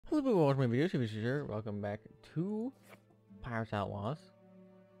Hello people, welcome to my video, sure. Welcome back to Pirates Outlaws.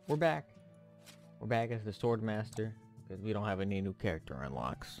 We're back. We're back as the Sword Master, because we don't have any new character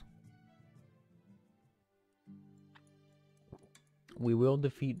unlocks. We will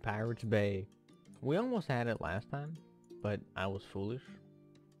defeat Pirates Bay. We almost had it last time, but I was foolish.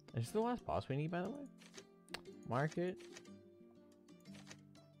 Is this the last boss we need, by the way? Market.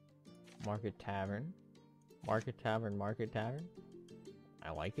 Market Tavern. Market Tavern, Market Tavern. I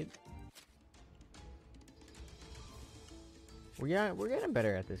like it. We're getting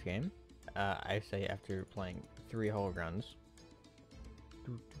better at this game. I say after playing 3 whole runs.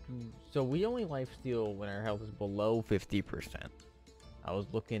 So we only lifesteal when our health is below 50%. I was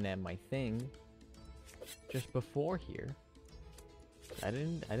looking at my thing just before here. I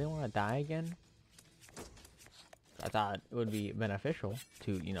didn't want to die again. I thought it would be beneficial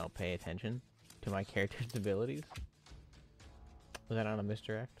to, you know, pay attention to my character's abilities. Was that on a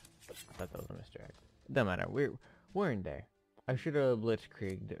misdirect? I thought that was a misdirect. Doesn't matter. We're in there. I should have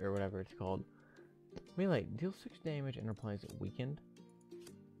blitzkrieged or whatever it's called. Melee, deal 6 damage and applies weakened.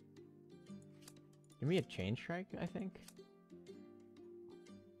 Give me a chain strike, I think.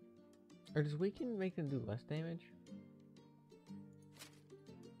 Or does weaken make them do less damage?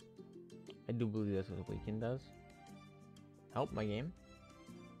 I do believe that's what weaken does. Help my game.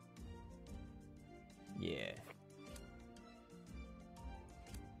 Yeah.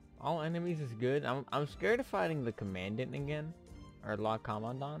 All enemies is good. I'm scared of fighting the commandant again, or La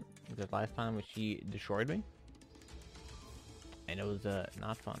Commandant, because last time she destroyed me, and it was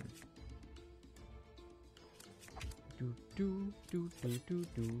not fun.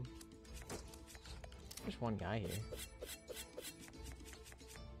 There's one guy here.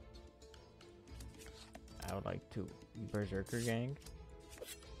 I would like to Berserker gang.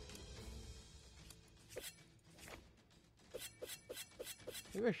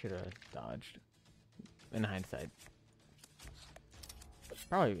 Maybe I should have dodged. In hindsight.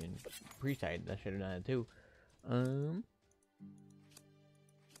 Probably in pre-sight, I should have done it too.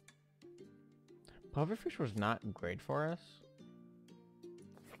 Pufferfish was not great for us.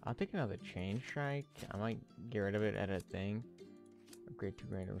 I'll take another chain strike. I might get rid of it at a thing. Upgrade 2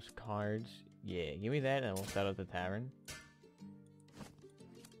 randoms cards. Yeah, give me that and we'll set up the tavern.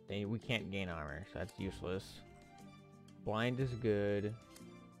 We can't gain armor, so that's useless. Blind is good.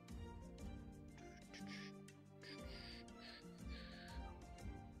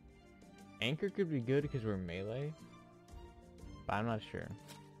 Anchor could be good because we're melee, but I'm not sure.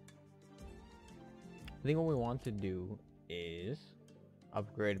 I think what we want to do is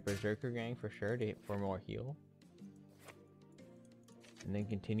upgrade Berserker Gang for sure for more heal, and then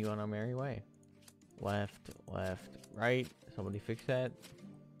continue on our merry way. Left, left, right. Somebody fix that.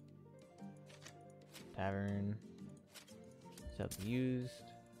 Tavern. Self-used.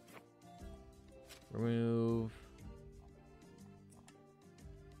 Remove.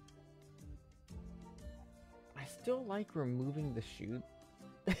 I still like removing the chute.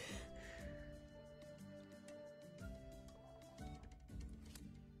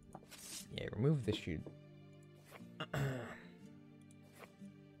 Yeah, remove the chute.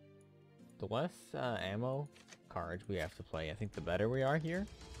 The less ammo cards we have to play, I think the better we are here.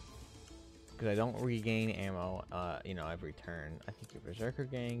 Because I don't regain ammo, you know, every turn. I think your Berserker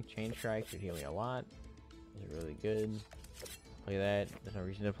Gang, Chain Strike should heal me a lot. Those are really good. Play that. There's no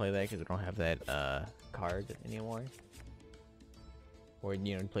reason to play that because we don't have that card anymore. Or,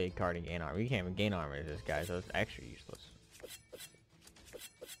 you know, play a card and gain armor. You can't even gain armor as this guy, so it's actually useless.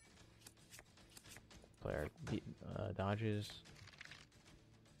 Play our dodges.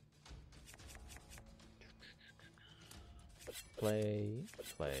 Play.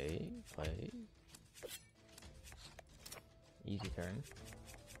 Easy turn.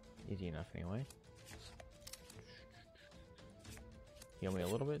 Easy enough anyway. Heal me a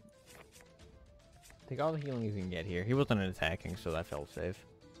little bit. Take all the healing you can get here. He wasn't attacking, so that felt safe.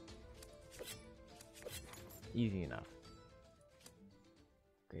 Easy enough.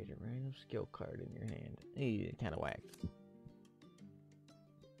 Create a random skill card in your hand. Hey, kind of whack.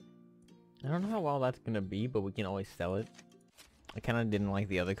 I don't know how well that's gonna be, but we can always sell it. I kind of didn't like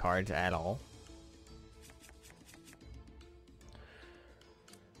the other cards at all.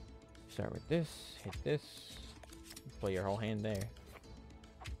 Start with this, hit this, play your whole hand there.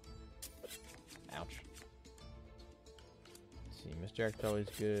 Ouch. Let's see, Misdirect's always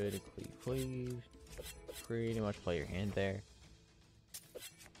good. Cleave. Pretty much play your hand there.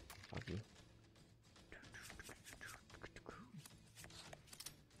 Fuck you.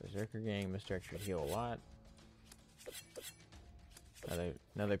 Berserker Gang, Misdirect should heal a lot.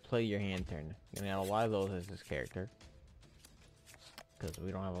 Another play your hand turn. You're gonna have a lot of those as this character. because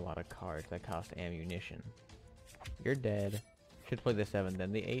we don't have a lot of cards that cost ammunition. You're dead. Should play the 7,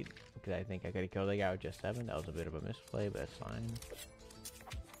 then the 8, because I think I could have killed the guy with just 7. That was a bit of a misplay, but that's fine.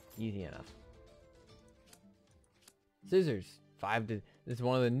 Easy enough. Scissors. 5 to... This is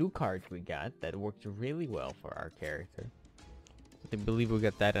one of the new cards we got that works really well for our character. I believe we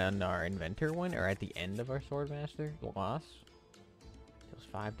got that on our inventor one, or at the end of our Swordmaster loss. Deals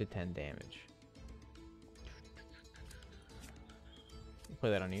 5 to 10 damage. Play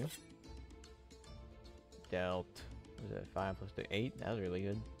that on you. Dealt. Was that 5 plus 2? 8? That was really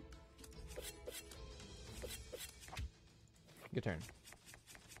good. Good turn.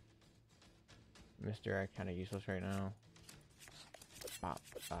 Misdirect, kind of useless right now. Bop,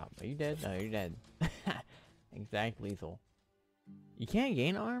 bop. Are you dead? No, you're dead. Exact lethal. You can't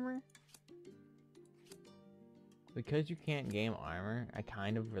gain armor? Because you can't gain armor, I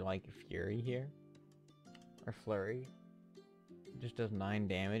kind of like Fury here. Or Flurry. It just does 9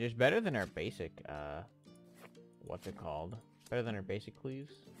 damage. It's better than our basic, what's it called? Better than our basic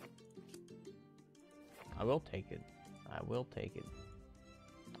cleaves. I will take it. I will take it.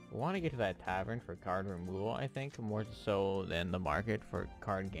 We want to get to that tavern for card removal, I think, more so than the market for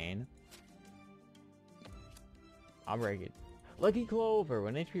card gain. I'll break it. Lucky Clover!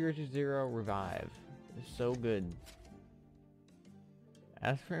 When HP reaches 0, revive. It's so good.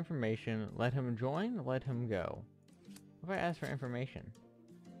 Ask for information. Let him join, let him go. What if I ask for information?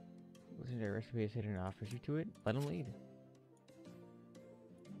 Listen to a recipe is hidden and offers you to it. Let him lead.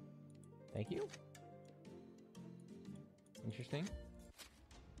 Thank you. Interesting.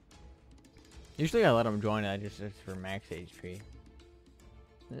 Usually I let him join, I just it's for max HP.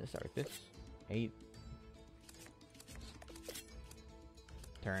 Let's start with this. 8.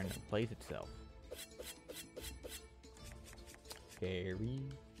 Turn and plays itself. Scary.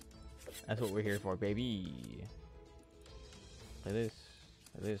 That's what we're here for, baby. Play this.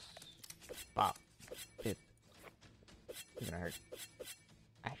 Play this. Bop. Hit. It's gonna hurt.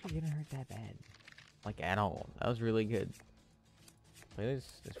 Actually didn't hurt that bad. Like at all. That was really good. Play this.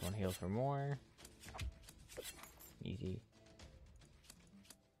 This one heals for more. Easy.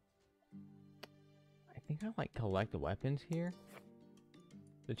 I think I like collect weapons here.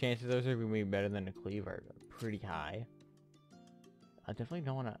 The chances those are going to be better than a cleave are pretty high. I definitely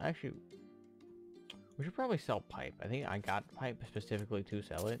don't want to... Actually, we should probably sell pipe. I think I got pipe specifically to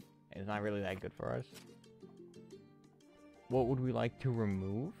sell it. It's not really that good for us. What would we like to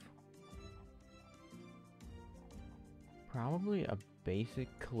remove? Probably a basic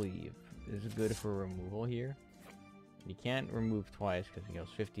cleave is good for removal here. You can't remove twice because it goes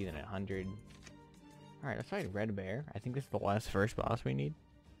 50 then 100. Alright, let's fight Red Bear. I think this is the last first boss we need.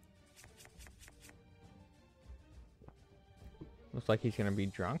 Looks like he's gonna be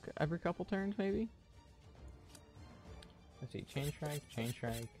drunk every couple turns, maybe? Let's see, chain strike,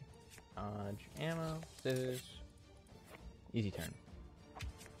 dodge, ammo, scissors. Easy turn.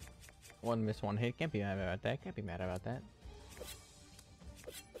 One miss, one hit. Can't be mad about that. Can't be mad about that.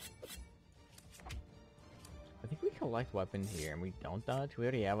 I think we collect weapons here and we don't dodge. We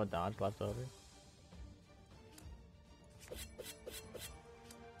already have a dodge left over.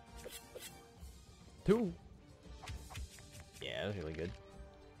 Two. Yeah, that was really good.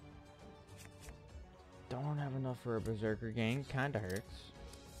 Don't have enough for a berserker gang. Kinda hurts.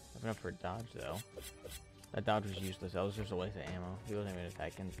 Have enough for a dodge though. That dodge was useless. That was just a waste of ammo. He wasn't even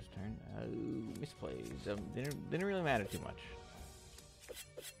attacking this turn. Oh, misplays. Didn't really matter too much.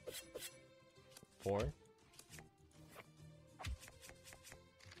 4.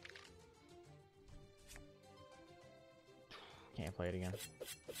 Can't play it again.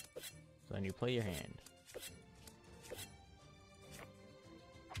 So then you play your hand.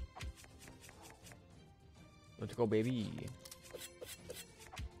 Let's go, baby.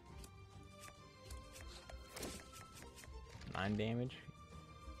 Nine damage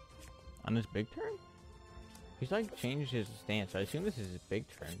on this big turn. He's like changed his stance, so I assume this is his big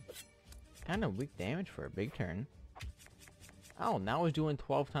turn. Kind of weak damage for a big turn. Oh, now he's doing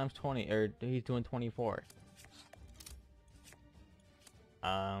 12 times 20, or he's doing 24.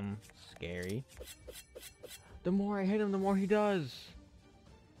 Scary. The more I hit him, the more he does.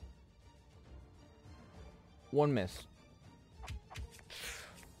 One miss.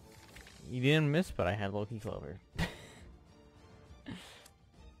 You didn't miss, but I had Loki Clover.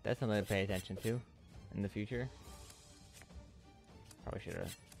 That's something to pay attention to in the future. Probably should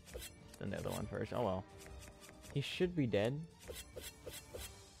have done the other one first. Oh well. He should be dead.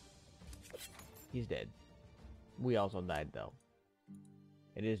 He's dead. We also died though.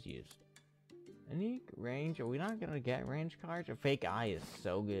 It is used. Any range? Are we not gonna get range cards? A fake eye is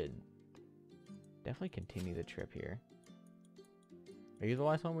so good. Definitely continue the trip here. Are you the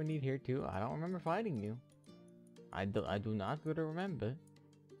last one we need here too? I don't remember fighting you. I do not good to remember.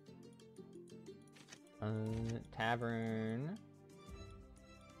 Tavern.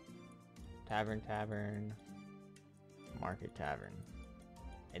 Tavern. Market tavern.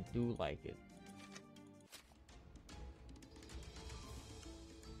 I do like it.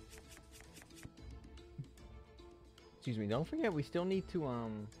 Excuse me, don't forget we still need to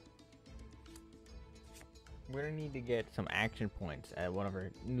we're gonna need to get some action points at one of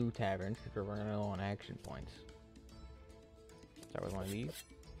our new taverns because we're running low on action points. Start with one of these.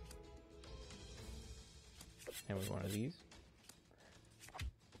 And with one of these.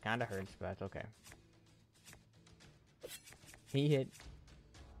 Kinda hurts, but that's okay. He hit.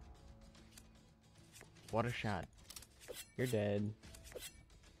 What a shot. You're dead.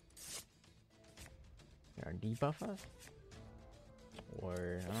 You're gonna debuff us?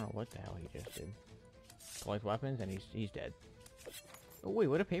 Or I don't know what the hell he just did. Collect weapons and he's dead. Oh wait,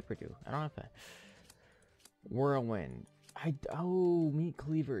 what did paper do? I don't have that. Whirlwind. Oh, meat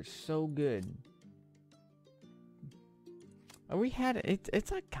cleaver is so good. Oh, we had it.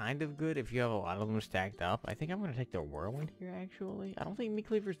 It's like kind of good if you have a lot of them stacked up. I think I'm gonna take the whirlwind here actually. I don't think meat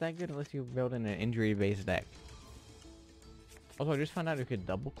cleaver's that good unless you build in an injury-based deck. Also, I just found out you could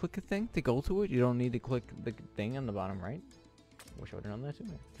double click a thing to go to it. You don't need to click the thing on the bottom right. Wish I would have done that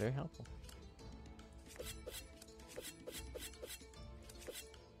sooner. Very helpful.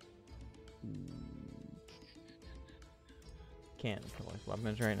 Can't collect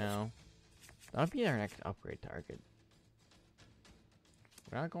weapons right now. That'll be our next upgrade target.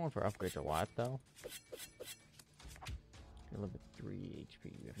 We're not going for upgrades a lot though. A little bit 3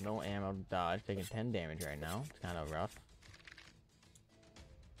 HP. We have no ammo to dodge. Taking 10 damage right now. It's kind of rough.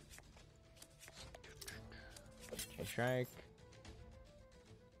 Chain strike.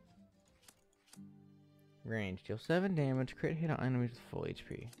 Range. Deal 7 damage. Crit hit on enemies with full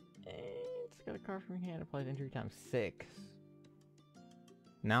HP. It's got a card from your hand. Applies injury times 6.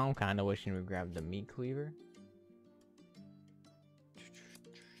 Now I'm kind of wishing we grabbed the meat cleaver.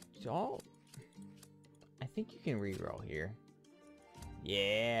 So, I think you can reroll here.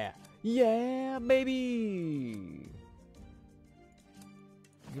 Yeah! Yeah, baby!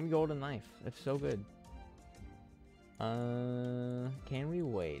 Give me golden knife. That's so good. Can we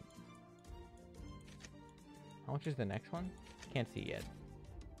wait? How much is the next one? Can't see yet.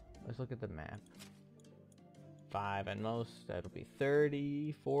 Let's look at the map. 5 at most. That'll be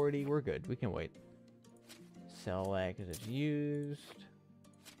 30, 40. We're good. We can wait. Sell that because it's used.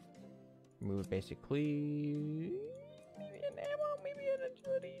 Remove basically. Maybe an ammo, maybe an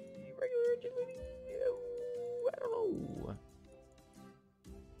agility. Regular agility. Oh, I don't know.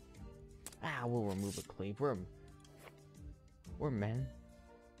 Ah, we'll remove a cleave. We're men.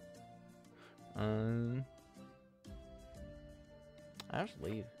 I'll just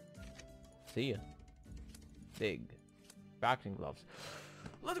leave. See ya. Dig. Boxing gloves.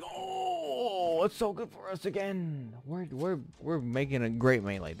 Let's go! Oh, it's so good for us again. We're making a great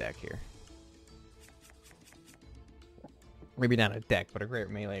melee deck here. Maybe not a deck, but a great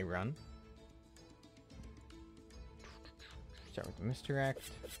melee run. Start with the misdirect.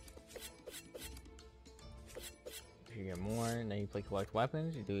 If you get more, now you play collect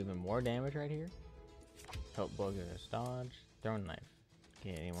weapons. You do even more damage right here. Help bugs in a dodge. Throwing knife.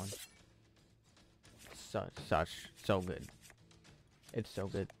 Can't hit anyone. So good. It's so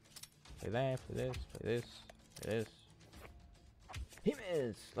good. Play that, play this, play this, play this. He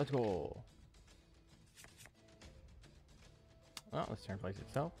missed! Let's go! Well, this turn plays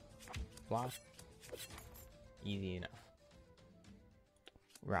itself. Flop. Easy enough.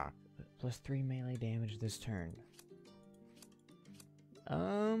 Rock. Plus 3 melee damage this turn.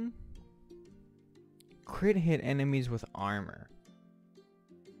 Crit hit enemies with armor.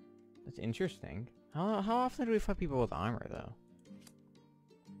 That's interesting. How often do we fight people with armor though?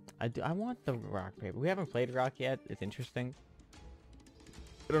 I want the rock paper. We haven't played rock yet. It's interesting.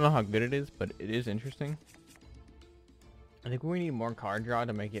 I don't know how good it is, but it is interesting. I think we need more card draw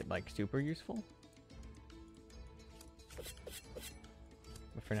to make it like super useful.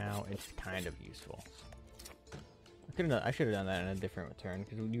 But for now, it's kind of useful. I should have done that in a different turn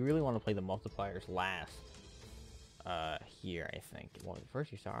because you really want to play the multipliers last. Here I think. Well,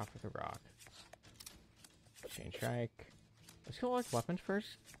 first you start off with a rock. Chain strike. Let's go like weapons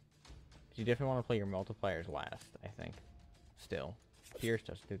first. You definitely want to play your multipliers last, I think. Still. Pierce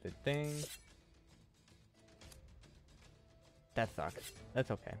does do the thing. That sucks. That's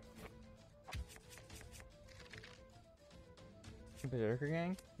okay. Berserker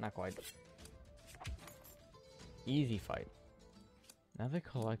gang? Not quite. Easy fight. Now they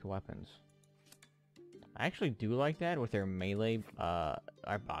collect weapons. I actually do like that with their melee,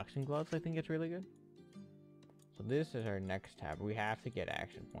 our boxing gloves. I think it's really good. So this is our next tab. We have to get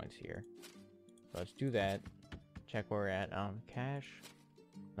action points here. So let's do that. Check where we're at. Cash.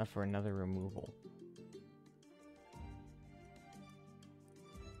 Not for another removal.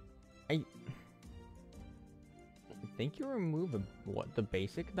 I think you remove the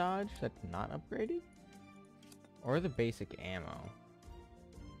basic dodge that's not upgraded? Or the basic ammo.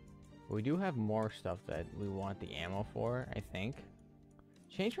 We do have more stuff that we want the ammo for, I think.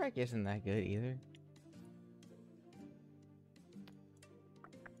 Change rack isn't that good either.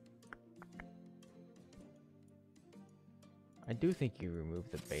 I do think you remove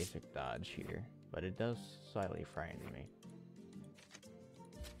the basic dodge here, but it does slightly frighten me.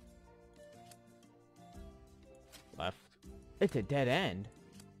 Left. It's a dead end.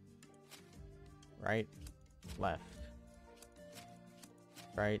 Right. Left.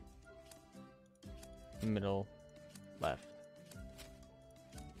 Right. Middle. Left.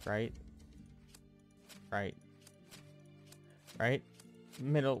 Right. Right. Right.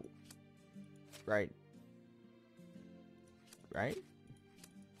 Middle. Right. Right.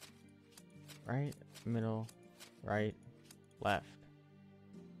 Right. Middle. Right. Left.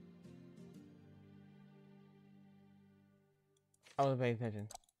 I wasn't paying attention.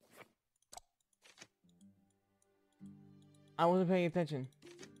 I wasn't paying attention.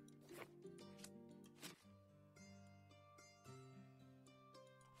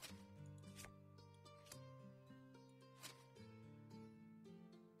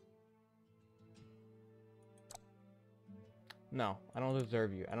 No, I don't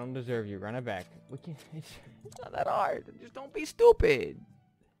deserve you. I don't deserve you. Run it back. We can. It's not that hard. Just don't be stupid.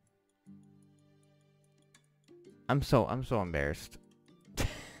 I'm so embarrassed.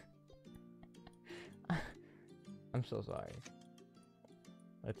 I'm so sorry.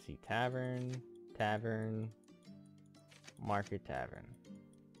 Let's see. Tavern, market tavern.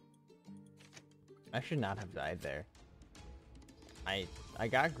 I should not have died there. I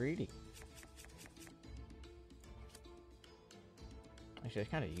got greedy. Actually,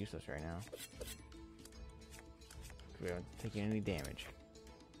 it's kind of useless right now. We aren't taking any damage.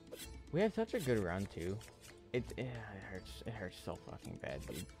 We had such a good run too. It hurts. It hurts so fucking bad,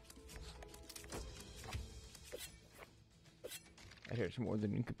 dude. It hurts more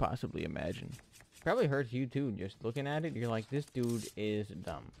than you could possibly imagine. Probably hurts you too. Just looking at it, you're like, this dude is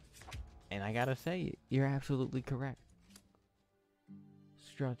dumb. And I gotta say, you're absolutely correct.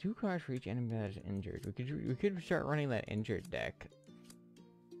 Draw 2 cards for each enemy that is injured. We could start running that injured deck.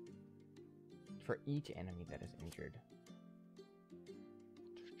 For each enemy that is injured.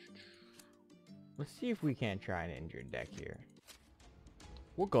 Let's see if we can't try an injured deck here.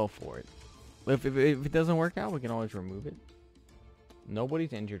 We'll go for it. If it doesn't work out, we can always remove it.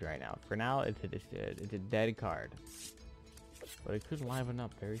 Nobody's injured right now. For now, it's a dead card. But it could liven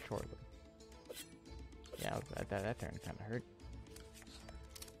up very shortly. Yeah, that turn kind of hurt.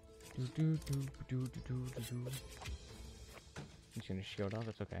 He's gonna shield off.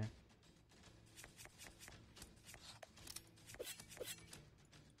 That's okay.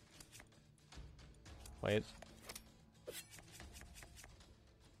 Play it.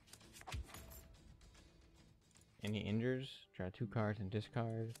 Any injures? Draw 2 cards and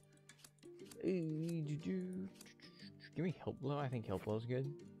discard. Give me Help Blow. I think Help Blow is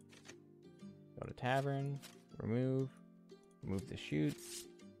good. Go to Tavern. Remove the shoot.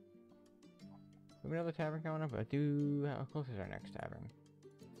 We have another tavern coming up. How close is our next tavern?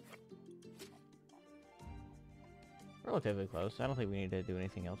 Relatively close. I don't think we need to do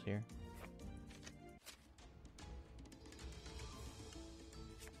anything else here.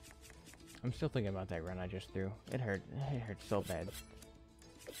 I'm still thinking about that run I just threw. It hurt. It hurt so bad.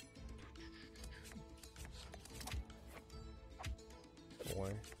 Four.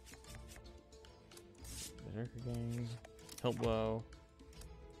 Berserker Gang. Help Blow.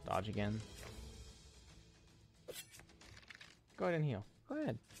 Dodge again. Go ahead and heal. Go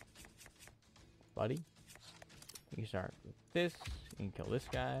ahead. Buddy. You can start with this. You can kill this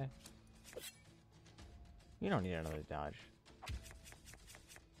guy. You don't need another dodge.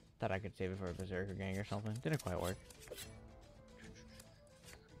 Thought I could save it for a Berserker Gang or something. Didn't quite work.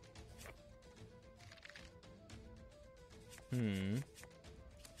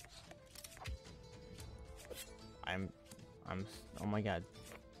 Oh my god.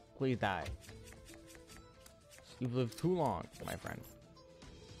 Please die. You've lived too long, my friend.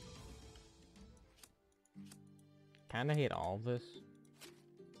 Kinda hate all of this.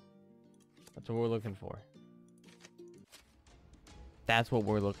 That's what we're looking for. That's what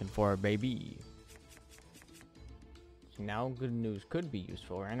we're looking for, baby. So now good news could be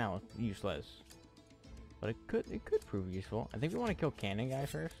useful. Right now, it's useless. but it could prove useful. I think we want to kill Cannon Guy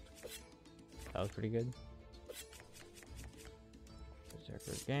first. That was pretty good.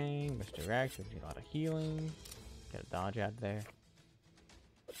 Berserker Gang, misdirect, gives you a lot of healing. Get a dodge out there.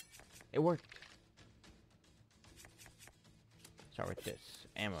 It worked. Start with this.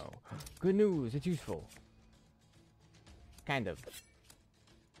 Ammo. Good news, it's useful. Kind of.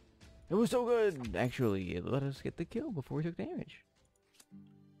 It was so good! Actually, it let us get the kill before we took damage.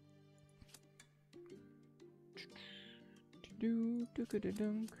 I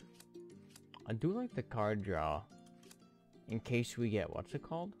do like the card draw. In case we get, what's it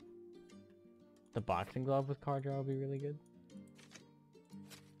called? The boxing glove with card draw would be really good.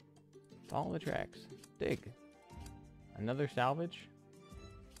 Follow the tracks. Dig. Another salvage?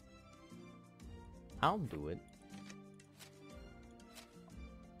 I'll do it.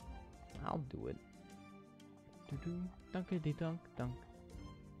 I'll do it. Dunkity dunk dunk.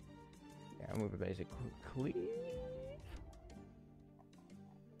 Yeah, move a basic cleave.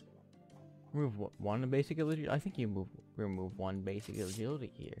 Remove what, one basic agility? I think you remove one basic agility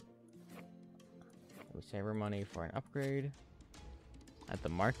here. We save our money for an upgrade at the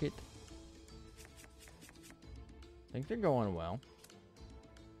market. I think they're going well.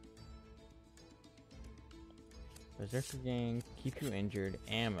 Berserker Gang, keep you injured,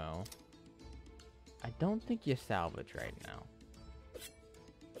 ammo. I don't think you salvage right now.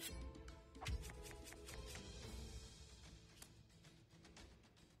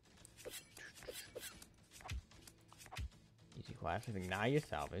 Easy class. I think now you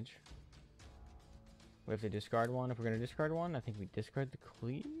salvage. We have to discard one. If we're going to discard one, I think we discard the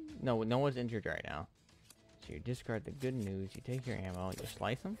cleave. No, no one's injured right now. So you discard the good news. You take your ammo. You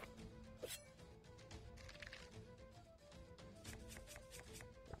slice them.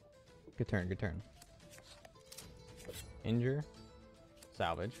 Good turn. Good turn. Injure.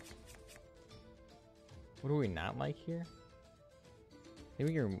 Salvage. What do we not like here?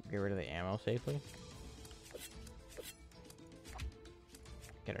 Maybe we can get rid of the ammo safely.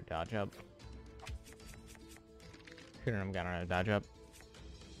 Get our dodge up. Shouldn't have gotten our dodge up.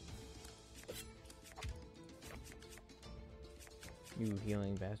 You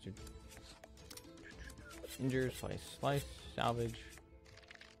healing bastard. Injure, slice, slice, salvage.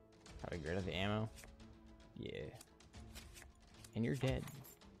 Probably get rid of the ammo. Yeah. And you're dead.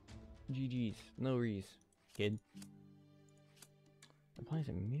 GG's. No rees, kid. Applies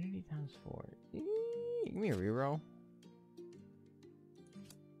immunity times 4. Give me a reroll.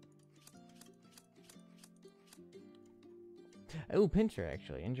 Oh, pincher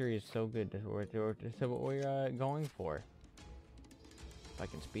actually. Injury is so good. That's what we're going for. If I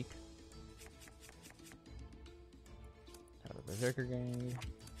can speak. Out of the Berserker Gang.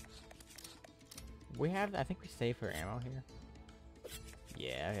 We have, I think we save for ammo here.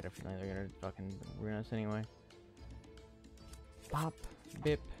 Yeah, I got a feeling they're gonna fucking ruin us anyway. Pop,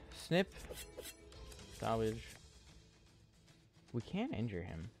 bip, snip, salvage. We can injure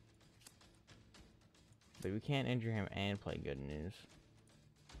him. But we can't injure him and play good news.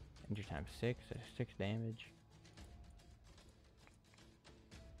 Injure times 6, that's 6 damage.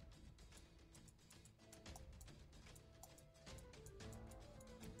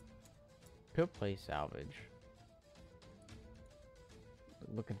 Could play salvage.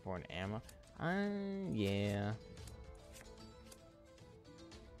 Looking for an ammo. Yeah.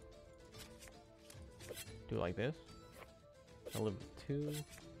 Do it like this. I'll live with 2.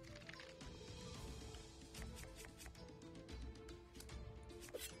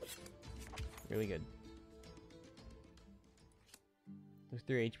 Really good. There's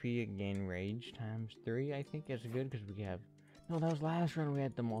 3 HP, gain rage times 3, I think is good because we have... No, that was last run we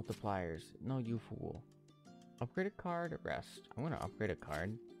had the multipliers. No, you fool. Upgrade a card, rest. I'm gonna upgrade a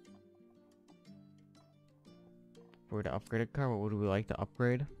card. If we're to upgrade a card, what would we like to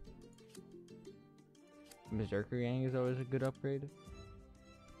upgrade? Berserker Gang is always a good upgrade.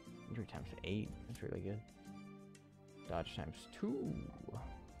 Injury times 8, that's really good. Dodge times 2.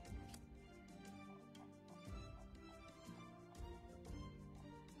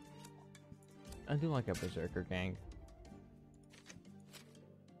 I do like a Berserker Gang.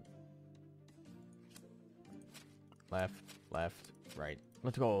 Left, left, right.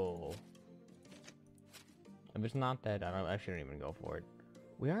 Let's go. If it's not that, I shouldn't even go for it.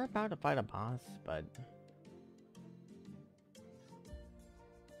 We are about to fight a boss, but...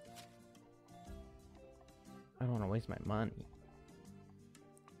 I don't want to waste my money.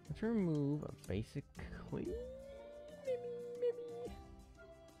 Let's remove a basic cleave.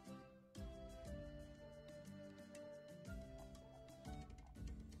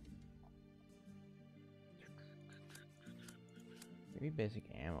 Maybe basic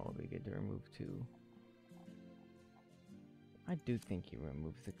ammo would be good to remove too. I do think you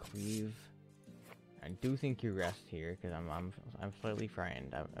remove the cleave. I do think you rest here because I'm slightly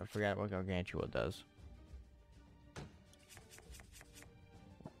frightened. I forgot what Gargantua does.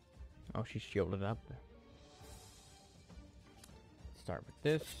 Oh, she's shielded up. Start with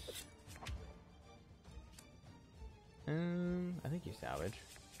this. I think you salvage.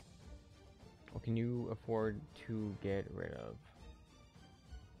 What can you afford to get rid of?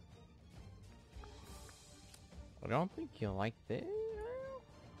 I don't think you'll like this.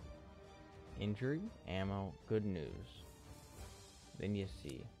 Injury, ammo, good news. Then you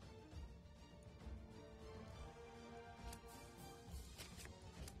see.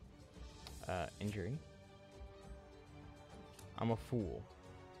 Injury. I'm a fool.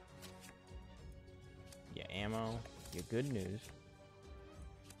 Yeah, ammo. Your good news.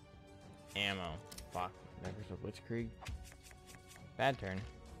 Ammo. Fuck. Never so Blitzkrieg. Bad turn.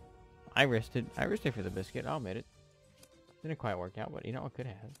 I risked it. I risked it for the biscuit. I'll admit it. Didn't quite work out, but you know what could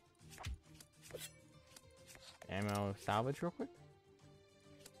have. Ammo salvage real quick.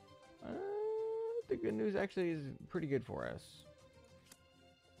 The good news actually is pretty good for us.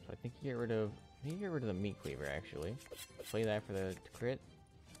 So I think you get rid of. I think you get rid of the meat cleaver actually. Play that for the crit.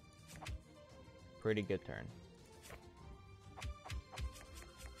 Pretty good turn.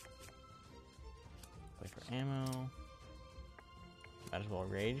 Play for ammo. Might as well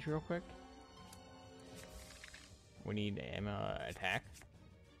rage real quick. We need ammo attack.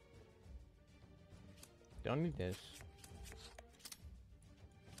 Don't need this.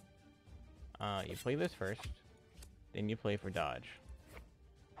 You play this first, then you play for dodge.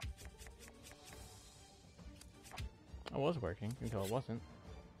 It was working until it wasn't.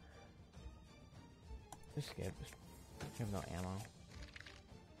 Just skip. You have no ammo.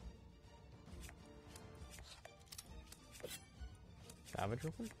 Salvage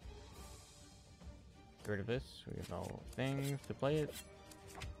real quick. Get rid of this. We have no things to play it.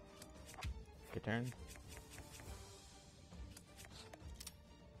 Good turn.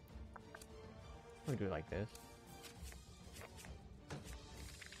 We do it like this.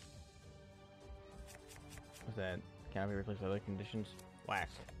 What's that? Cannot be replaced by other conditions. Whack.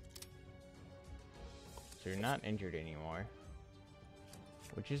 So you're not injured anymore,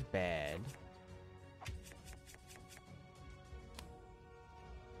 which is bad.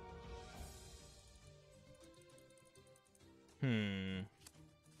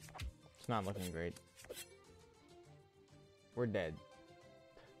 It's not looking great. We're dead.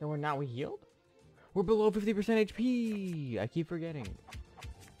 No, we're not. We healed? We're below 50% HP! I keep forgetting.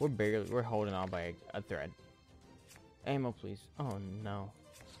 We're holding on by a thread. Ammo, please. Oh, no.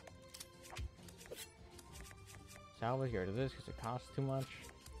 Salvage, get rid of this because it costs too much.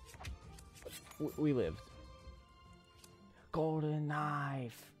 We lived. Golden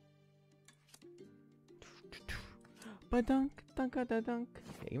knife! Ba-dunk, dunk-a-da-dunk.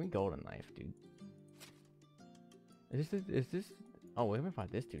 Yeah, give me golden knife, dude. Is this... Oh, we haven't fought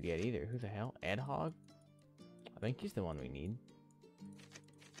this dude yet either. Who the hell? Ed Hog? I think he's the one we need.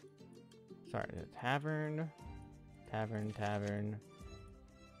 Sorry, the tavern. Tavern.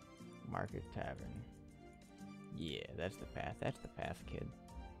 Market tavern. Yeah, that's the path. That's the path, kid.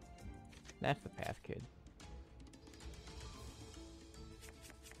 That's the path, kid.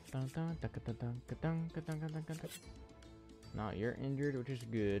 No, you're injured, which is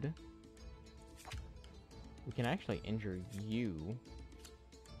good. We can actually injure you.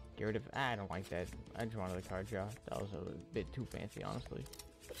 Get rid of... I don't like that. I just wanted the card draw. That was a bit too fancy, honestly.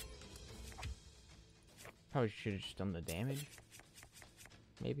 Probably should have just done the damage.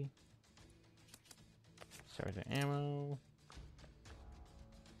 Maybe. Start with the ammo.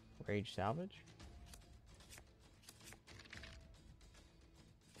 Rage salvage.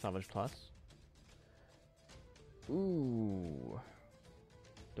 Salvage plus. Ooh.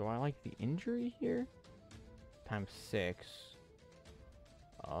 Do I like the injury here? Times 6.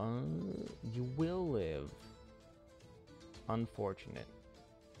 You will live. Unfortunate.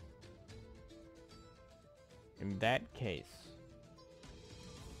 In that case,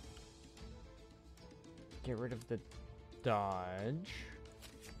 get rid of the dodge.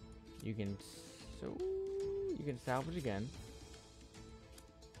 You can salvage again.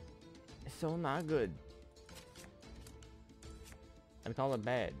 It's so not good. I'd call it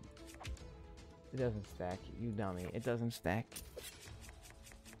bad. It doesn't stack, you dummy. It doesn't stack.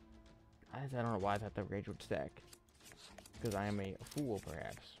 I don't know why I thought the rage would stack. Because I am a fool,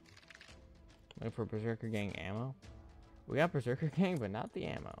 perhaps. Looking for Berserker Gang ammo? We got Berserker Gang, but not the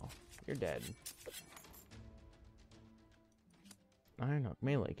ammo. You're dead. Iron Hook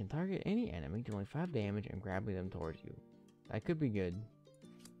melee can target any enemy dealing 5 damage and grabbing them towards you. That could be good.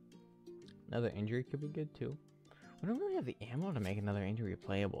 Another injury could be good too. I don't really have the ammo to make another injury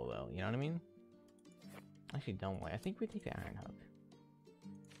playable, though. You know what I mean? Actually, don't wait. I think we take the Iron Hook.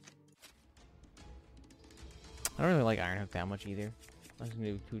 I don't really like Iron Hook that much either. Doesn't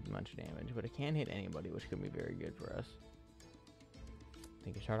do too much damage, but it can hit anybody, which could be very good for us. I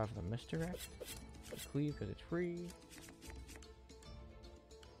think you start off with a misdirect. Cleave because it's free.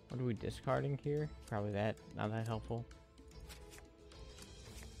 What are we discarding here? Probably that. Not that helpful.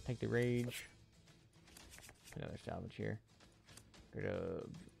 Take the rage. Another salvage here. Get a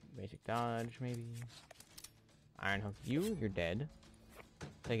basic dodge, maybe. Iron Hook you. You're dead.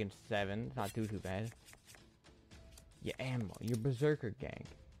 Taking 7. It's not too bad. Your ammo. Your berserker gang.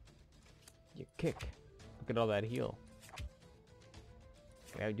 Your kick. Look at all that heal.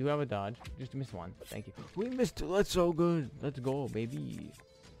 Okay, I do have a dodge. Just missed one. Thank you. We missed it. That's so good. Let's go, baby.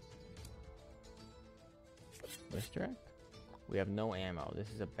 Misdirect? We have no ammo. This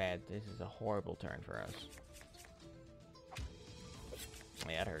is a horrible turn for us.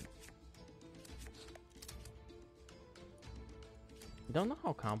 Yeah, it hurt. I don't know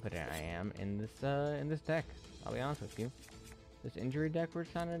how confident I am in this deck. I'll be honest with you. This injury deck we're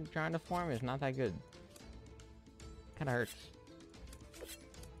trying to form is not that good. Kinda hurts.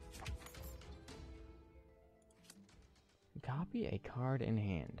 Copy a card in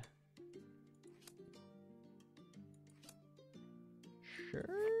hand. Sure.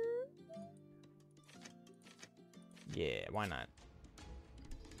 Yeah, why not?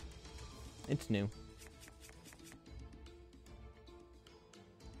 It's new.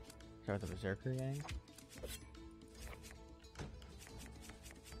 Start with the Berserker gang.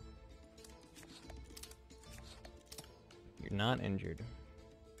 You're not injured.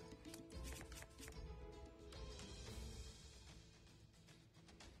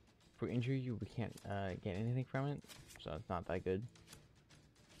 If we injure you, we can't get anything from it, so it's not that good.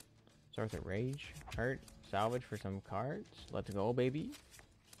 Start with a rage, hurt, salvage for some cards. Let's go, baby.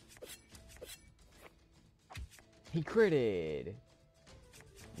 He critted.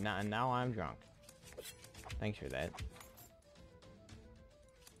 Now I'm drunk. Thanks for that.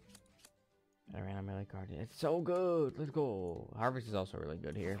 I ran a melee card. It's so good. Let's go. Harvest is also really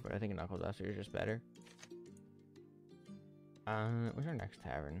good here, but I think Knuckle Duster is just better. Where's our next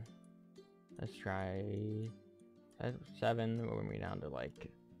tavern? Let's try 7. We're gonna be down to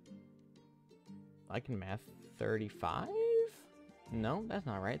like. I can math 35? No, that's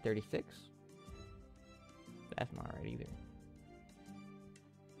not right. 36? That's not right either.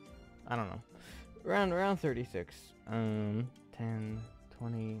 I don't know. Around 36. 10,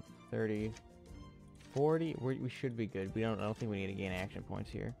 20, 30, 40. We should be good. I don't think we need to gain action points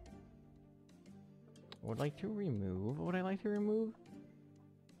here. Would like to remove. What would I like to remove?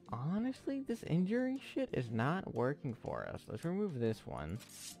 Honestly, this injury shit is not working for us. Let's remove this one.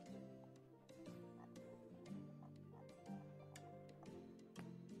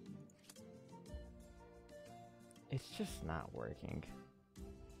 It's just not working.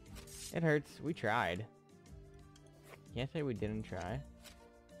 It hurts. We tried. Can't say we didn't try.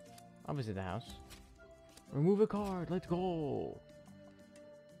 I'll visit the house. Remove a card. Let's go.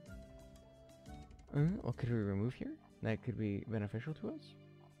 What could we remove here? That could be beneficial to us.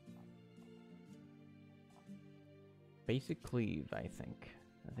 Basic Cleave, I think.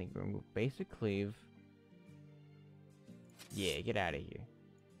 I think remove Basic Cleave. Yeah, get out of here.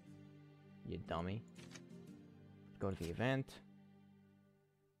 You dummy. Go to the event.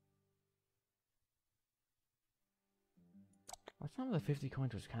 Well, some of the 50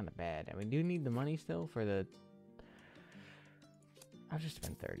 coins was kind of bad. And we do need the money still for the... I'll just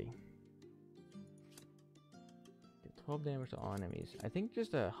spend 30. Do 12 damage to all enemies. I think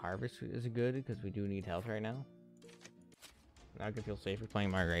just a harvest is good because we do need health right now. Now I can feel safer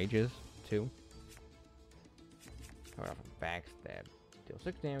playing my rages too. Cover off a backstab. Deal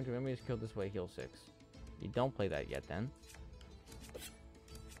 6 damage. When enemies killed this way, heal 6. You don't play that yet, then.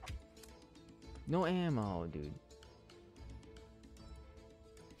 No ammo, dude.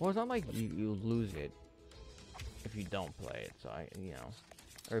 Well, it's not like you lose it if you don't play it, so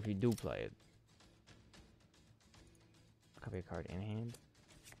or if you do play it. Copy a card in hand.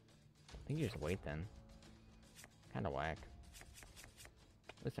 I think you just wait then. Kinda whack.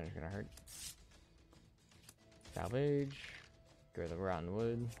 This thing's gonna hurt. Salvage. Go to the rotten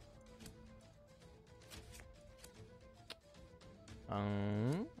wood.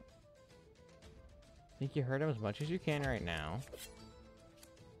 I think you hurt him as much as you can right now.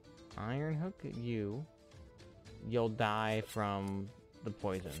 Iron Hook you. You'll die from the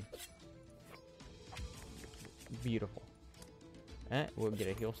poison. Beautiful. We'll get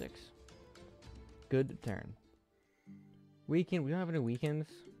a heal 6. Good turn. Weekend. We don't have any weekends.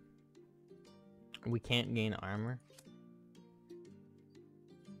 We can't gain armor.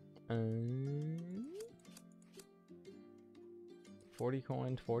 40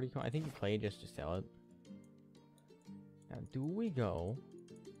 coins, 40 coins. I think you play just to sell it. Now, do we go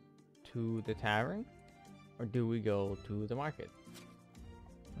to the tavern or do we go to the market?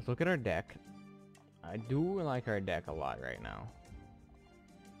 Let's look at our deck. I do like our deck a lot right now.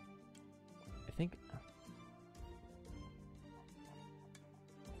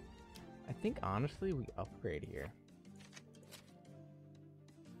 I think honestly we upgrade here.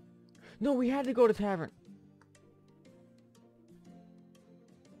 No, we had to go to tavern.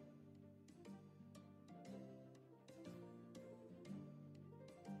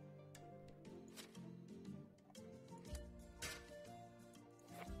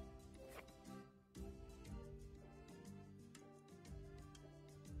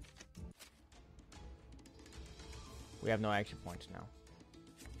 We have no action points now.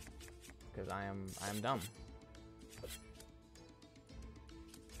 Because I am dumb.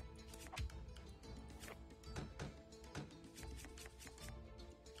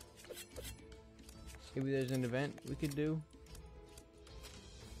 Maybe there's an event we could do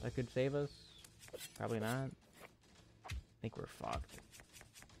that could save us. Probably not. I think we're fucked.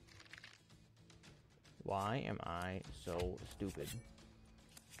 Why am I so stupid?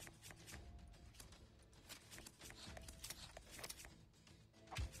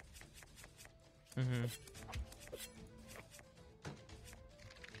 Mm-hmm.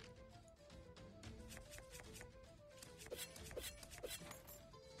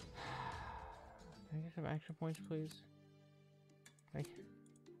 Can I get some action points, please? Can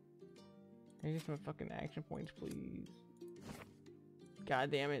I get some fucking action points, please?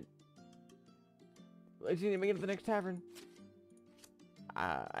 God damn it. I just need to make it to the next tavern.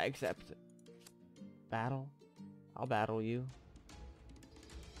 I accept. Battle. I'll battle you.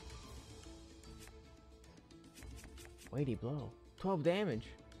 Weighty blow. 12 damage.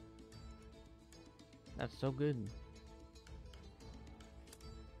 That's so good.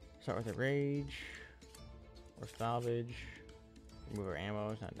 Start with a rage. Or salvage. Remove our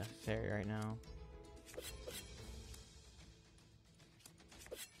ammo. It's not necessary right now.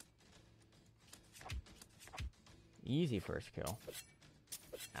 Easy first kill.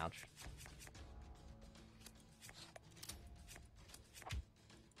 Ouch.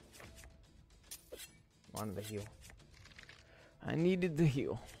 Wanted the heal. I needed the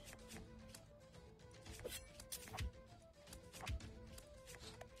heal.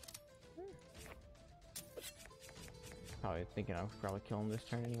 Probably thinking I would probably kill him this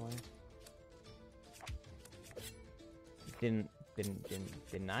turn anyway. Did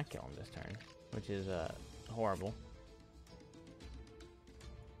not kill him this turn, which is horrible.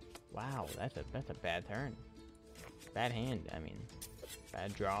 Wow, that's a bad turn. Bad hand, I mean.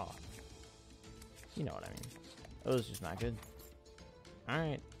 Bad draw. You know what I mean. It was just not good.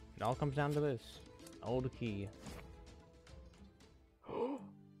 Alright, it all comes down to this. Old key.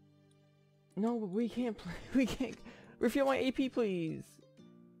 No, we can't play. We can't. Refill my AP, please.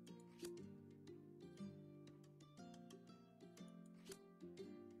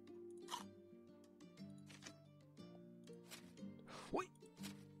 Wait.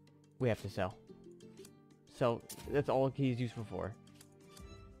 We have to sell. So that's all the key is useful for.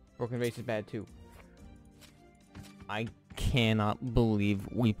 Broken vase is bad too. I cannot believe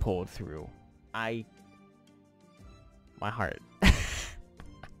we pulled through. My heart.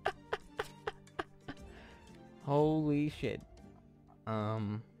 Holy shit. Hey,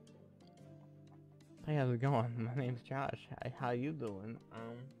 how's it going? My name's Josh. Hi, how you doing?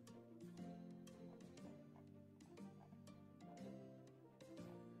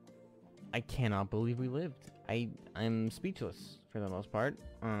 I cannot believe we lived. I'm speechless for the most part.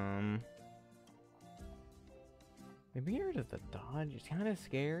 Maybe get rid of the dodge. It's kind of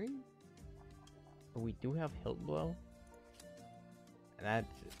scary. But we do have hilt blow. And that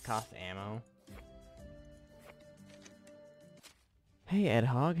costs ammo. Hey Ed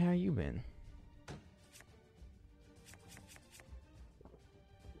Hog, how you been?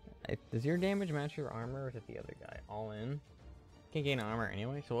 Does your damage match your armor, or is it the other guy? All in? Can't gain armor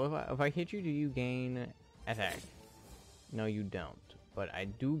anyway. So if I hit you, do you gain attack? No, you don't. But I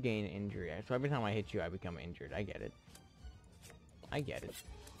do gain injury. So every time I hit you, I become injured. I get it. I get it.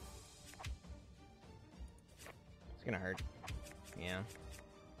 It's gonna hurt. Yeah.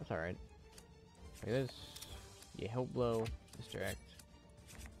 That's alright. Look at this. You help blow. Distract.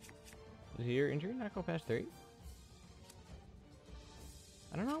 Does your injury not go past 3?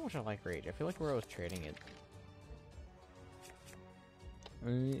 I don't know how much I like rage. I feel like we're always trading it.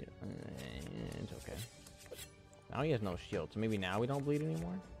 It's okay. Now he has no shield, so maybe now we don't bleed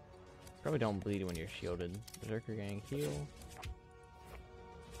anymore? Probably don't bleed when you're shielded. Berserker gang heal.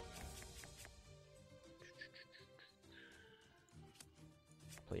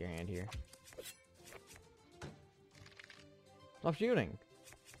 play your hand here. Stop shooting!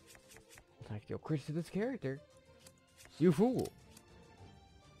 Like, yo, crits to this character. You fool!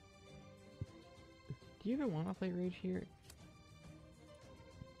 Do you even want to play Rage here?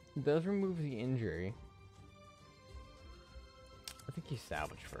 It does remove the injury. I think you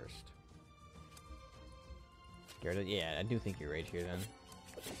salvage first. Scared of, yeah, I do think you Rage here then.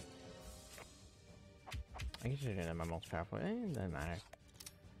 I guess you didn't have my most powerful. It doesn't matter.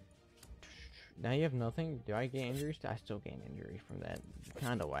 Now you have nothing. Do I gain injuries? I still gain injury from that.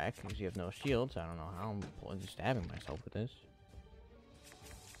 Kinda whack, because you have no shields. I don't know how I'm just stabbing myself with this.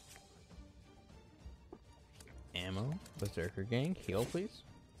 Ammo. Berserker gang. Heal, please.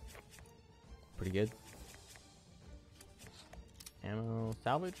 Pretty good. Ammo.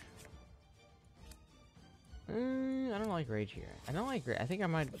 Salvage. I don't like Rage here. I don't like Rage. I think I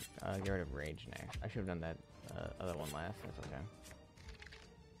might get rid of Rage next. I should have done that other one last. That's okay.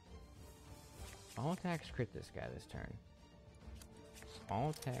 All attacks crit this guy this turn.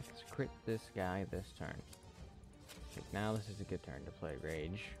 All attacks crit this guy this turn. Okay, now this is a good turn to play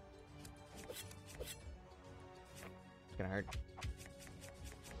Rage. It's gonna hurt.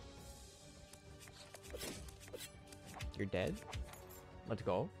 You're dead. Let's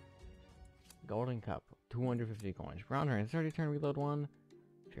go. Golden Cup. 250 coins. Round turn. 30 turn reload 1.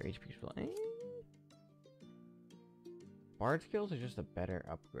 Share HP spell. Bard skills are just a better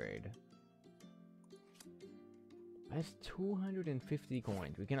upgrade. That's 250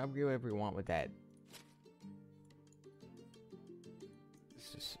 coins. We can upgrade whatever we want with that.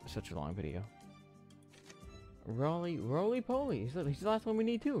 This is such a long video. Roly-poly. He's the last one we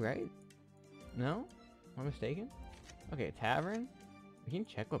need too, right? No? Am I mistaken? Okay, Tavern. We can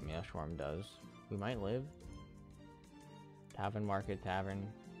check what Maelstrom does. We might live. Tavern Market, Tavern.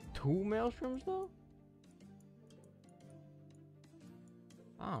 2 Maelstroms though?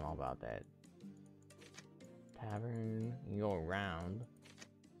 I don't know about that. Tavern, you go around.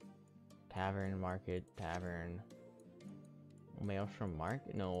 Tavern, Market, Tavern. Maelstrom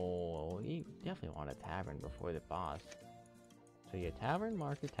Market? No, you definitely want a Tavern before the boss. So you Tavern,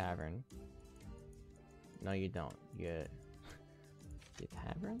 Market, Tavern. No, you don't. You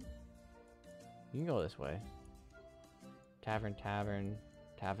Tavern? You can go this way. Tavern, Tavern,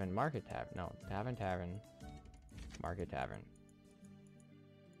 Tavern, Market, Tavern. No, Tavern, Tavern, Market, Tavern.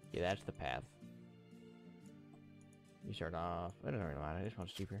 Yeah, that's the path. You start off. It doesn't really matter. This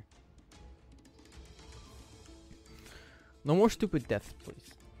one's cheaper. No more stupid deaths,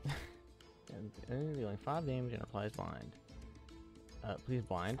 please. And dealing 5 damage and applies blind. Please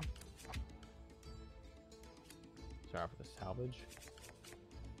blind. Start off with a salvage.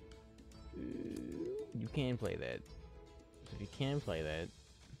 You can play that. So if you can play that.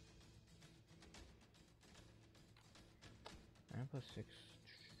 9 plus 6.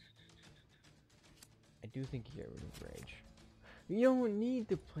 I do think you get rid of Rage. You don't need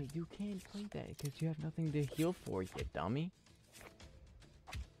to play. You can't play that because you have nothing to heal for, you dummy.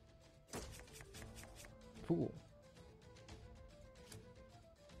 Fool.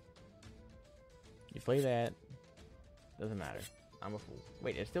 You play that. Doesn't matter. I'm a fool.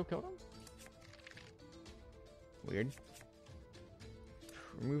 Wait, it still killed him? Weird.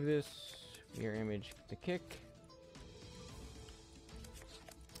 Remove this. Mirror image to kick.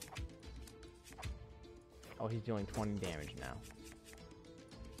 Oh, he's dealing 20 damage now.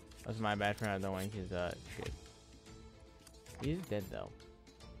 That's my bad for not knowing his shit. He's dead though.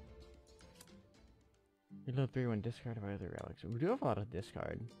 Reload 3 when discarded by other relics. We do have a lot of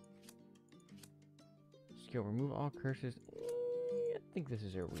discard. Skill, remove all curses. I think this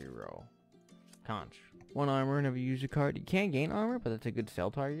is a reroll. Conch. 1 armor whenever you use a card. You can't gain armor, but that's a good sell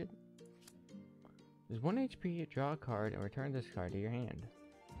target. There's 1 HP, draw a card, and return this card to your hand.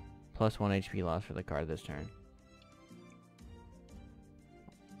 Plus 1 HP loss for the card this turn.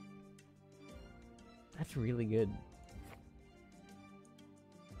 That's really good.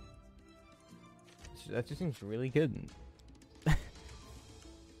 That just seems really good.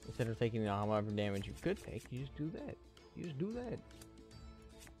 Instead of taking however damage you could take, you just do that. You just do that.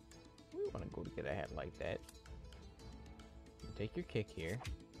 We want to go to get ahead like that. You take your kick here.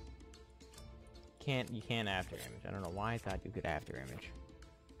 You can't after image. I don't know why I thought you could after image.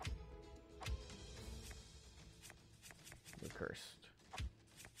 You're cursed.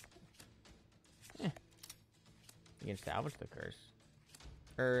 You can salvage the curse.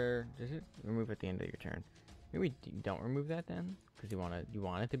 Or does it remove at the end of your turn? Maybe you don't remove that then, because you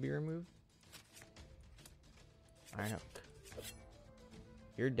want it to be removed. I know.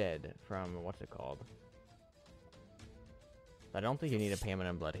 You're dead from what's it called? I don't think you need a payment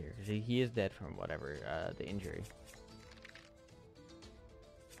in blood here, because he is dead from whatever the injury.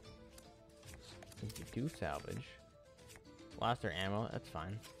 52 salvage. Lost their ammo, that's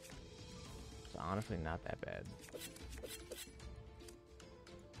fine. It's honestly not that bad.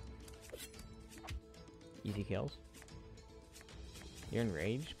 Easy kills. You're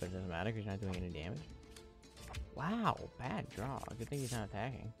enraged, but it doesn't matter because you're not doing any damage. Wow, bad draw. Good thing he's not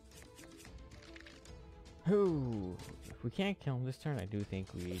attacking. Ooh, if we can't kill him this turn, I do think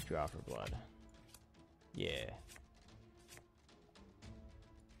we draw for blood. Yeah.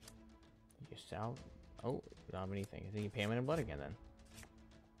 You sell. Oh, you don't have anything. I think you pay him in blood again then.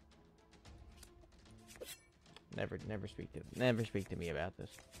 Never speak to me about this.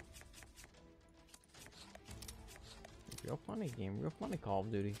 Real funny game, real funny Call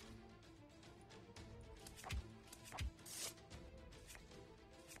of Duty.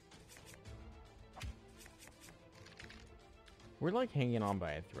 We're like hanging on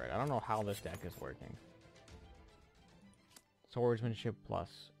by a thread. I don't know how this deck is working. Swordsmanship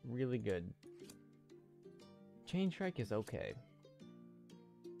plus, really good. Chain Strike is okay.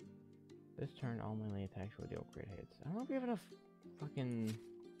 This turn, all melee attacks will deal crit hits. I don't know if we have enough fucking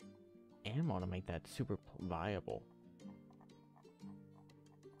ammo to make that super viable.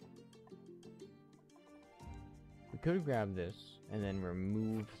 We could grab this and then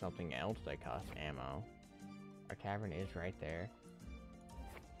remove something else that costs ammo. Our cavern is right there.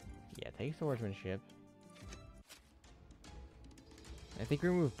 Yeah, take swordsmanship. I think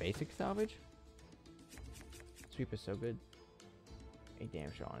remove basic salvage. Sweep is so good. 8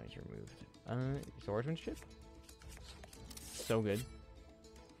 damage on is removed. Swordsmanship. So good.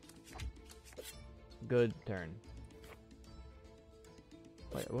 Good turn.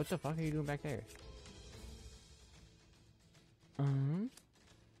 Wait, what the fuck are you doing back there?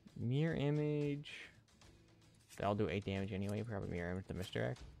 Mirror image. That'll do 8 damage anyway. Probably mirror image the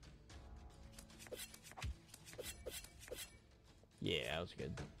misdirect. Yeah, that was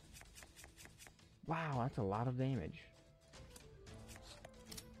good. Wow, that's a lot of damage.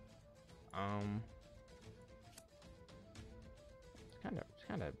 It's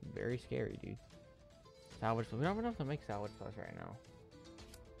kind of very scary, dude. Salvage. We don't have enough to make salvage plus right now.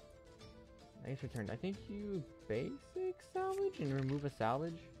 Nice return. I think you basic salvage and remove a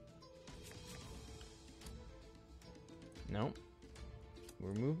salvage. Nope.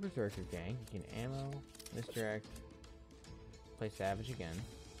 Remove Berserker Gang. You can ammo, misdirect, play Savage again.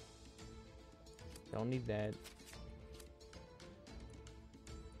 Don't need that.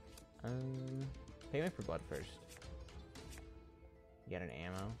 Payment for blood first. You got an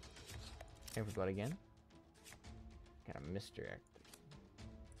ammo. Payment for blood again. Got a misdirect.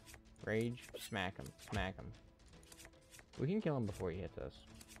 Rage. Smack him. Smack him. We can kill him before he hits us.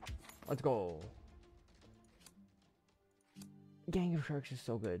 Let's go. Gang of Sharks is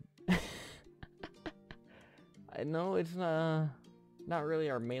so good. I know it's not really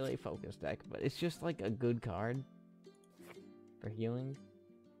our melee focused deck, but it's just like a good card for healing.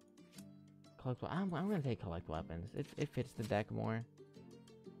 Collect. I'm gonna take collect weapons. It fits the deck more.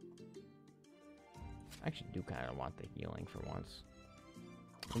 I actually do kind of want the healing for once.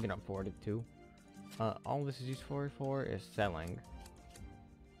 I'm gonna afford it too. All this is used for is selling.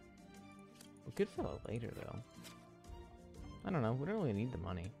 We could sell it later though. I don't know. We don't really need the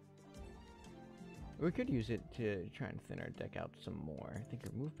money. We could use it to try and thin our deck out some more. I think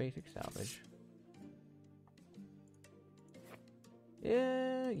remove basic salvage.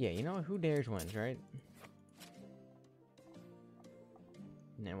 Yeah, you know, who dares wins, right?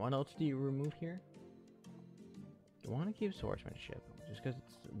 And what else do you remove here? You want to keep swordsmanship, just because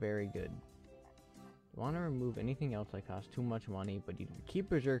it's very good. You want to remove anything else that costs too much money, but you keep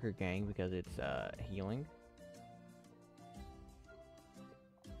Berserker Gang because it's healing.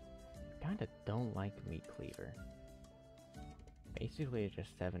 Kinda don't like Meat Cleaver. Basically, it's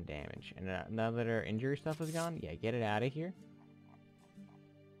just 7 damage. And now that our injury stuff is gone, yeah, get it out of here.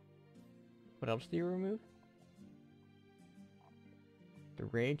 What else do you remove? The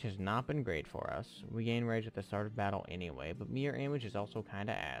rage has not been great for us. We gain rage at the start of battle anyway, but mirror image is also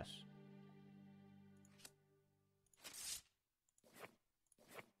kinda ass.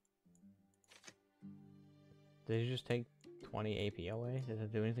 Did you just take 20 AP away? Does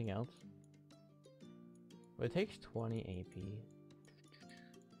it do anything else? Well, it takes 20 AP.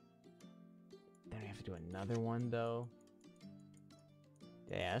 Then we have to do another one, though.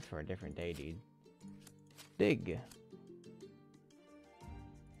 Yeah, that's for a different day, dude. Dig.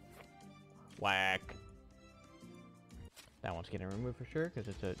 Whack. That one's getting removed for sure, because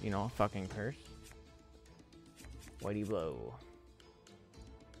it's a, you know, fucking curse. Whitey blow.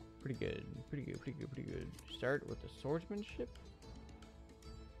 Pretty good. Pretty good, pretty good, pretty good. Start with the swordsmanship.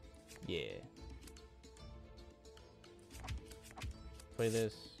 Yeah. Play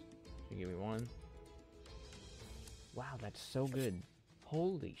this. You give me 1, Wow, that's so good.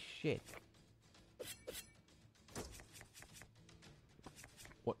 Holy shit.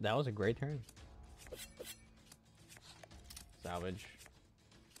 What? That was a great turn. Salvage.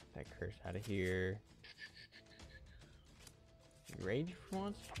 That curse out of here. Rage for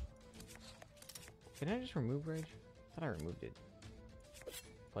once? Did I just remove rage? I thought I removed it.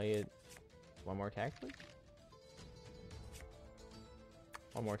 Play it. One more attack, please?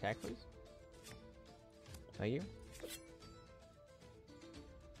 One more attack, please? Thank you.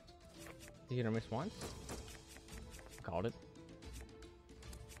 You gonna miss once? Called it.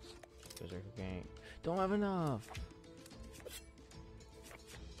 Berserker gang. Don't have enough!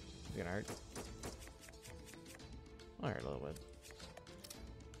 It's gonna hurt. I'll hurt a little bit.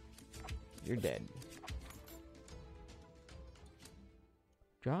 You're dead.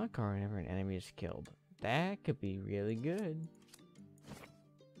 Draw a card whenever an enemy is killed. That could be really good.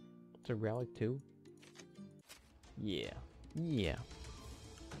 It's a relic too. Yeah. Yeah.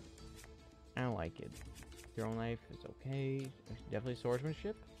 I don't like it. Throw knife is okay. There's definitely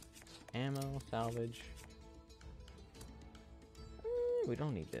swordsmanship. Ammo, salvage. We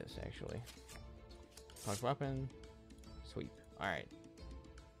don't need this actually. Punch weapon. Sweep. Alright.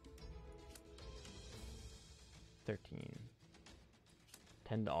 13.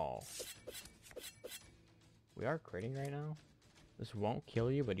 10 to all. We are critting right now. This won't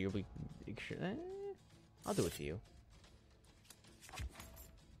kill you, but you'll be... I'll do it to you.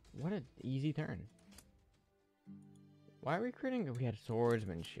 What an easy turn. Why are we critting? We had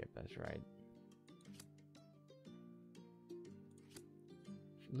swordsmanship, that's right.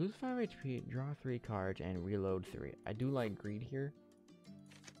 Lose 5 HP, draw 3 cards, and reload 3. I do like greed here.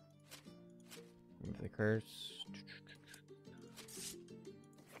 Remove the curse.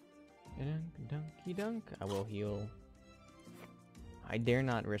 Dunky dunk. I will heal. I dare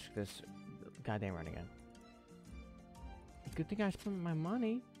not risk this goddamn run again. Good thing I spent my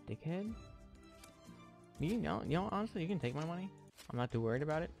money, dickhead. You know, honestly, you can take my money. I'm not too worried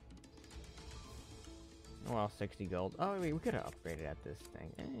about it. Oh, well, 60 gold. Oh, wait, we could have upgraded at this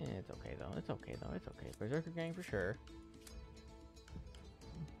thing. It's okay, though. It's okay, though. It's okay. Berserker gang for sure.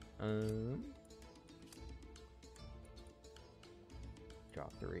 Draw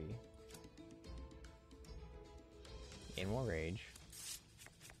 3. Gain more rage.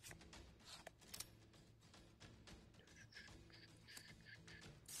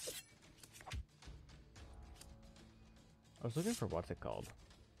 I was looking for what's it called?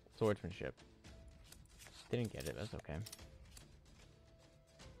 Swordsmanship. Didn't get it, that's okay.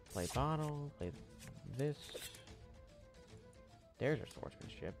 Play bottle, play this. There's our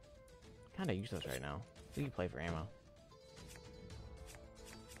swordsmanship. Kinda useless right now. We can play for ammo.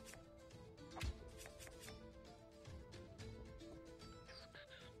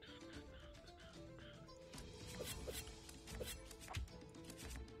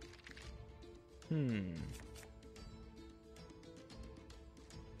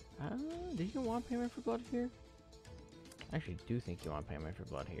 Did you want payment for blood here? I actually do think you want payment for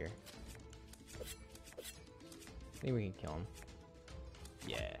blood here. Maybe we can kill him.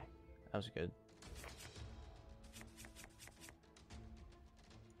 Yeah, that was good.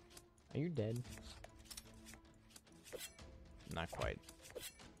 Are you dead? Not quite.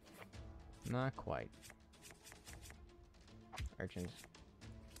 Not quite. Urchins.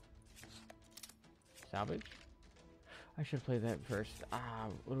 Salvage? I should play that first. Ah,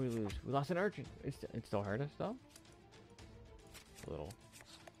 what do we lose? We lost an urchin. It still hurt us though. A little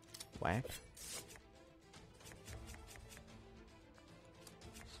whack.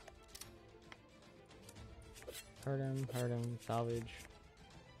 Hurt him, salvage.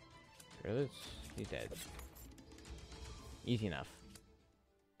 Screw this. He's dead. Easy enough.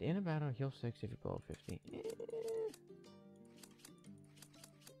 The end of battle, heal 6 if you blow 50.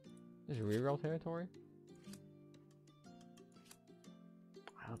 This is reroll territory?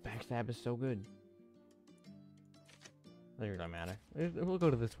 Wow, backstab is so good. It doesn't matter. We'll go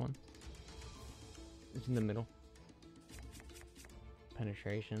to this one. It's in the middle.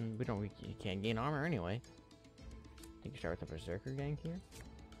 Penetration. You can't gain armor anyway. You can start with the Berserker gang here.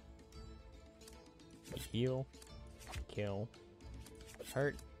 Heal. Kill.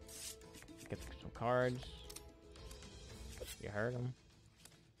 Hurt. Get some cards. You hurt them.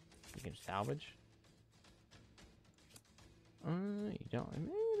 You can salvage. You don't.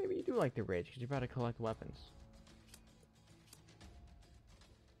 Maybe you do like the rage because you're about to collect weapons.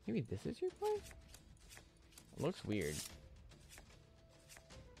 Maybe this is your play? It looks weird.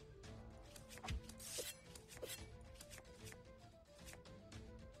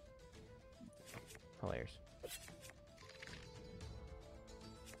 Players.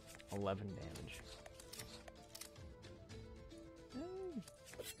 11 damage.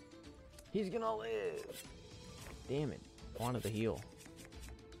 He's gonna live. Damn it. I wanted to heal.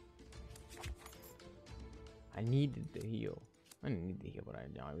 I needed to heal. I didn't need to heal, but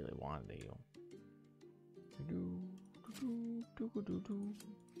I really wanted to heal.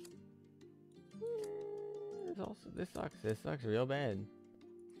 This sucks. This sucks real bad.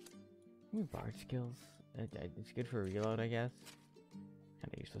 Bard skills. It's good for reload, I guess.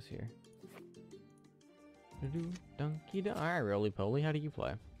 Kinda useless here. Donkey do. Alright, roly poly, how do you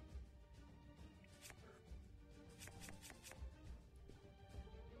play?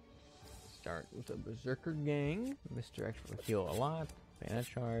 Start with a berserker gang. Misdirect will heal a lot. Mana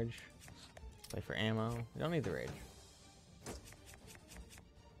charge. Play for ammo. You don't need the rage.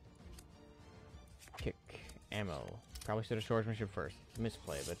 Kick. Ammo. Probably should have swordsmanship first.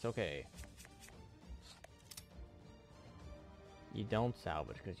 Misplay, but it's okay. You don't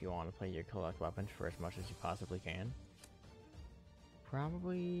salvage because you want to play your collect weapons for as much as you possibly can.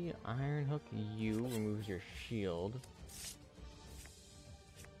 Probably Iron Hook you removes your shield.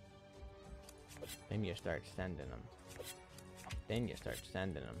 Then you start sending them.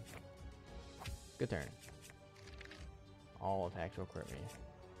 Good turn. All attacks will crit me.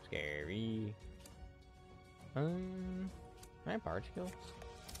 Scary. Can I bard skill?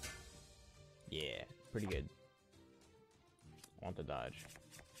 Yeah, pretty good. Want to dodge.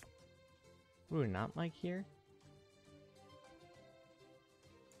 What do we not like here?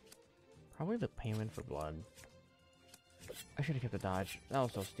 Probably the payment for blood. I should have kept the dodge. That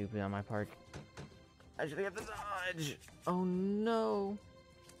was so stupid on my part. I should have kept the dodge. Oh no.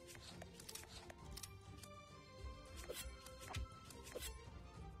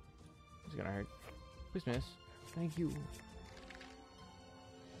 It's gonna hurt. Please miss. Thank you.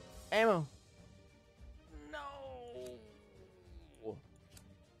 Ammo. No.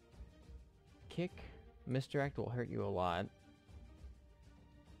 Kick. Misdirect will hurt you a lot.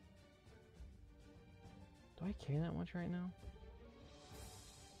 Do I care that much right now?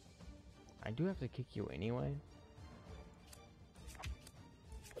 I do have to kick you anyway.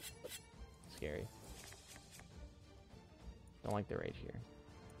 Scary. Don't like the rage here.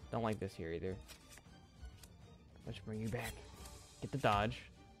 Don't like this here either. Let's bring you back. Get the dodge.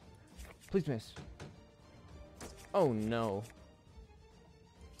 Please miss. Oh no.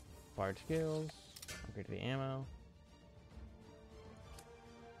 Bard skills. Upgrade to the ammo.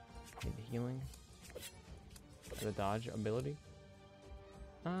 Need the healing. The dodge ability.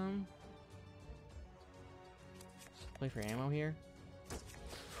 Play for ammo here.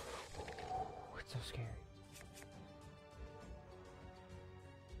 It's so scary.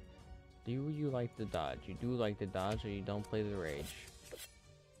 Do you like the dodge? You do like the dodge, or you don't play the rage?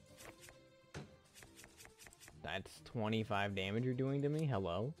 That's 25 damage you're doing to me?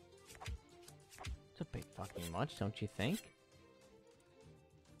 Hello? It's a bit fucking much, don't you think?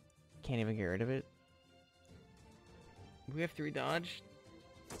 Can't even get rid of it. We have 3 dodge.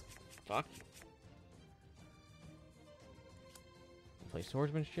 Fuck. You play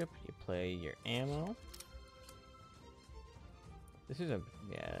swordsmanship. You play your ammo. This is a...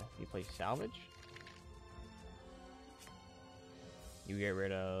 yeah. You play salvage. You get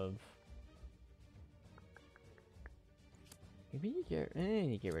rid of... maybe you get...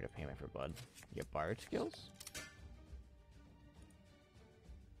 you get rid of payment for blood. You get bard skills.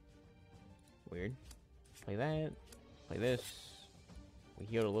 Weird. Play that. Play this. We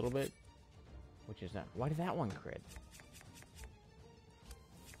healed a little bit. Which is not... why did that one crit?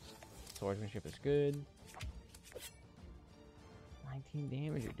 Swordsmanship is good. 19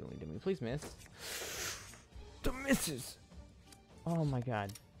 damage you're doing to me. Please miss. The misses! Oh my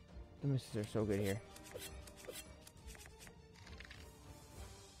god. The misses are so good here.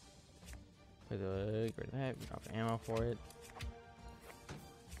 Get rid of that. We drop ammo for it.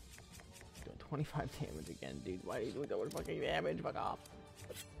 Doing 25 damage again, dude. Why are you doing so much fucking damage? Fuck off.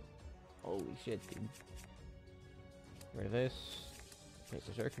 Holy shit, dude. Get rid of this. Play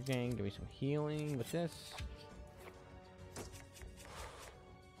Berserker Gang. Give me some healing with this.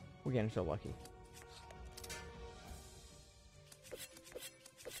 We're getting so lucky.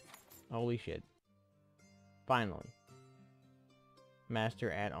 Holy shit. Finally.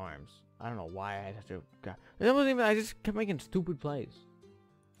 Master at Arms. I don't know why I had to... God. That wasn't even... I just kept making stupid plays.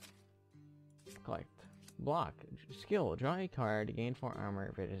 Collect. Block. Skill. Draw a card to gain 4 armor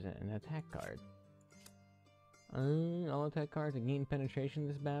if it is an attack card. All attack cards gain penetration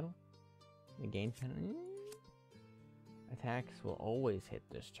this battle. They gain penetration. Attacks will always hit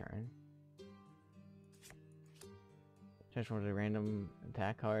this turn. Just with a random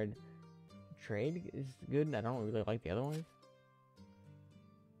attack card. Trade is good. I don't really like the other ones.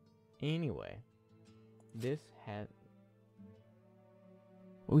 Anyway, this has...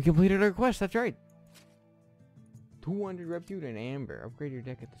 We completed our quest, that's right. 200 repute and amber. Upgrade your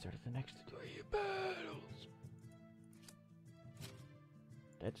deck at the start of the next 3 battles.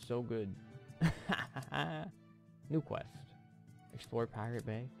 That's so good. New quest. Explore Pirate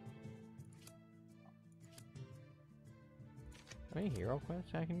Bay. Any hero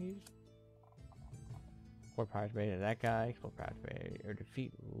quests I can use? Explore Pirate Bay to that guy. Explore Pirate Bay. Or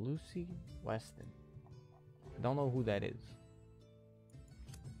defeat Lucy Weston. I don't know who that is.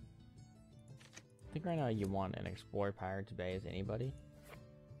 I think right now you want an Explore Pirates Bay as anybody.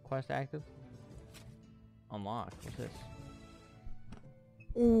 Quest active. Unlocked. What's this?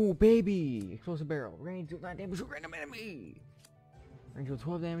 Ooh, baby! Explosive barrel. Range deals 9 damage to a random enemy. Range deals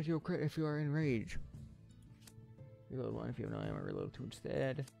 12 damage to a crit if you are in rage. Reload 1 if you have no ammo. Reload 2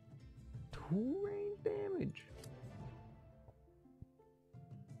 instead. 2 range damage.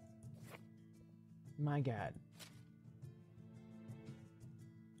 My god.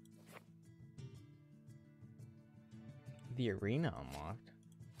 The arena unlocked.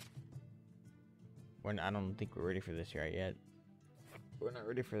 I don't think we're ready for this yet. We're not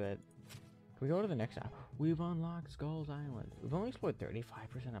ready for that. Can we go to the next app? We've unlocked Skull's Island. We've only explored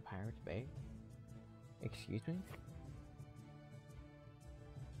 35% of Pirates Bay. Excuse me?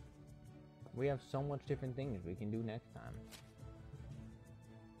 We have so much different things we can do next time.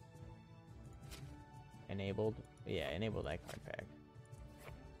 Enabled? Yeah, enable that card pack.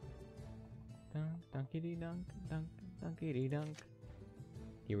 Dunk, dunkity dunk, dunk, dunkity dunk.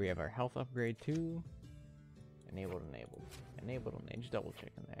 Here we have our health upgrade too. Enabled. Just double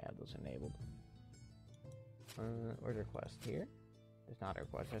checking they have those enabled. Where's our quest? Here? It's not our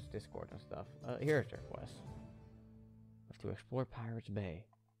quest, that's Discord and stuff. Here's our quest. We have to explore Pirates Bay.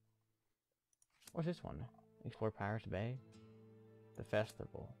 What's this one? Explore Pirates Bay? The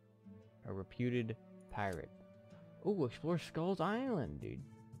festival. A reputed pirate. Ooh, explore Skull's Island, dude.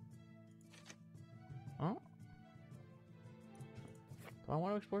 Oh? Do I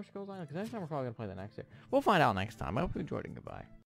want to explore Skull's Island? Because next time we're probably going to play the next year. We'll find out next time. I hope you enjoyed it. Goodbye.